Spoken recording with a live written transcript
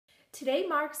Today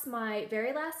marks my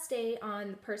very last day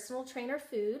on the personal trainer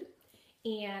food,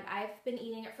 and I've been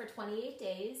eating it for 28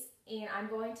 days, and I'm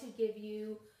going to give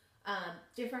you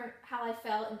how I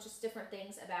felt and just different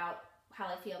things about how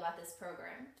I feel about this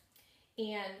program.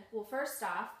 And well, first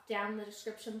off, down in the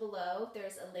description below,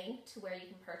 there's a link to where you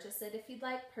can purchase it if you'd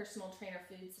like,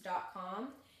 personaltrainerfoods.com.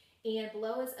 And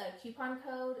below is a coupon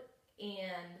code,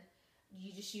 and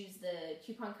you just use the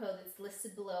coupon code that's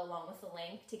listed below along with the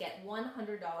link to get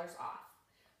 $100 off,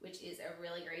 which is a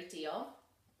really great deal.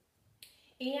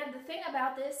 And the thing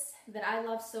about this that I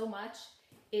love so much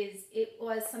is it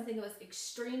was something that was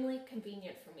extremely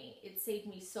convenient for me. It saved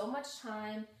me so much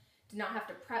time, did not have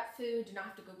to prep food, did not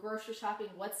have to go grocery shopping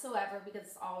whatsoever because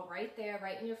it's all right there,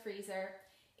 right in your freezer.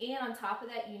 And on top of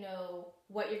that, you know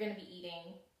what you're going to be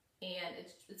eating, and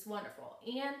it's wonderful.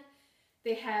 And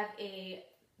they have a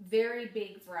very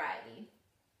big variety.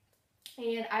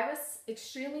 And I was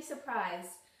extremely surprised.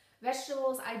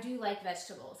 Vegetables, I do like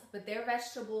vegetables, but their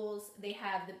vegetables, they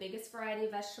have the biggest variety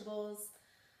of vegetables,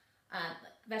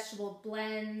 vegetable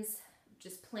blends,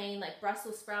 just plain like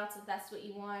Brussels sprouts if that's what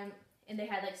you want. And they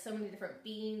had like so many different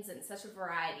beans and such a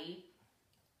variety,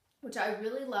 which I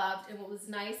really loved. And what was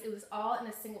nice, it was all in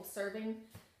a single serving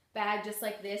bag just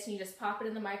like this, and you just pop it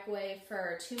in the microwave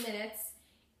for 2 minutes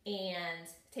and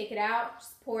take it out,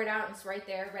 just pour it out, and it's right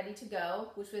there ready to go,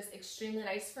 which was extremely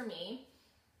nice for me.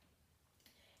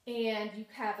 And you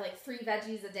have like 3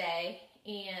 veggies a day,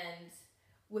 and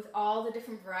with all the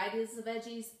different varieties of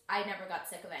veggies, I never got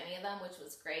sick of any of them, which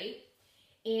was great.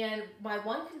 And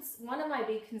one of my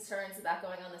big concerns about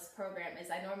going on this program is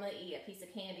I normally eat a piece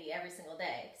of candy every single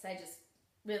day because I just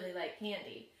really like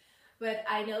candy. But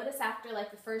I noticed after like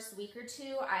the first week or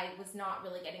two, I was not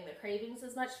really getting the cravings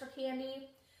as much for candy.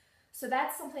 So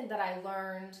that's something that I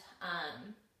learned,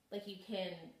 like you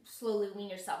can slowly wean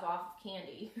yourself off of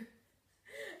candy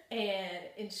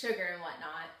and sugar and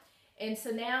whatnot. And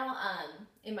so now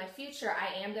in my future,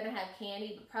 I am going to have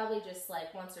candy, but probably just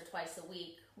like once or twice a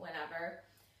week, whenever,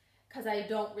 because I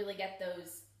don't really get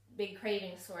those big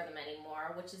cravings for them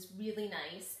anymore, which is really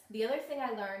nice. The other thing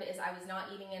I learned is I was not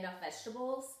eating enough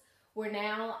vegetables. We're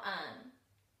now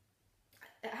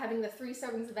having the 3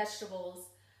 servings of vegetables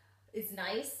is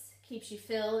nice, keeps you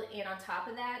filled, and on top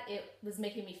of that, it was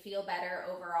making me feel better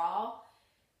overall,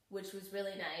 which was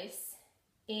really nice.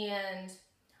 And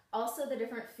also the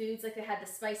different foods, like they had the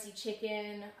spicy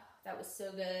chicken, that was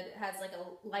so good. It has like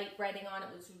a light breading on it,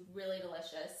 was really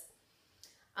delicious.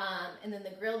 And then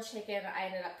the grilled chicken, I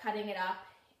ended up cutting it up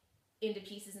into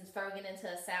pieces and throwing it into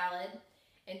a salad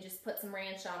and just put some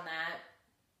ranch on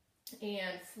that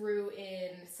and threw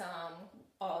in some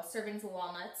servings of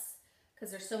walnuts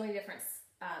because there's so many different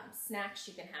snacks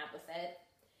you can have with it.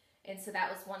 And so that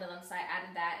was one of them, so I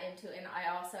added that into it, and I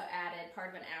also added part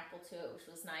of an apple to it, which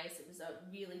was nice. It was a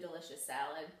really delicious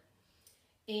salad.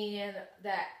 And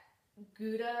that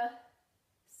Gouda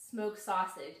smoked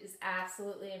sausage is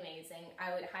absolutely amazing.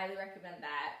 I would highly recommend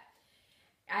that.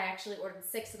 I actually ordered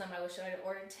 6 of them. I wish I had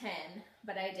ordered 10,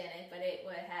 but I didn't. But it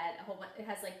had a whole bunch. It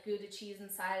has like Gouda cheese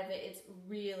inside of it. It's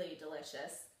really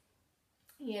delicious,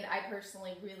 and I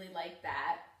personally really like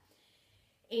that.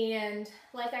 And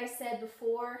like I said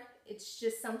before, it's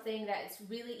just something that it's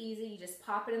really easy. You just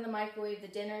pop it in the microwave. The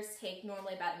dinners take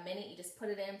normally about a minute. You just put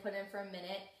it in for a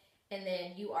minute, and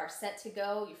then you are set to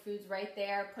go. Your food's right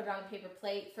there. Put it on a paper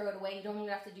plate, throw it away. You don't even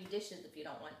have to do dishes if you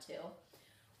don't want to,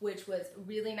 which was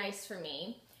really nice for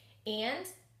me. And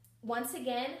once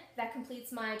again, that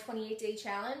completes my 28-day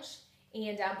challenge.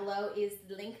 And down below is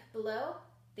the link below.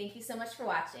 Thank you so much for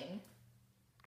watching.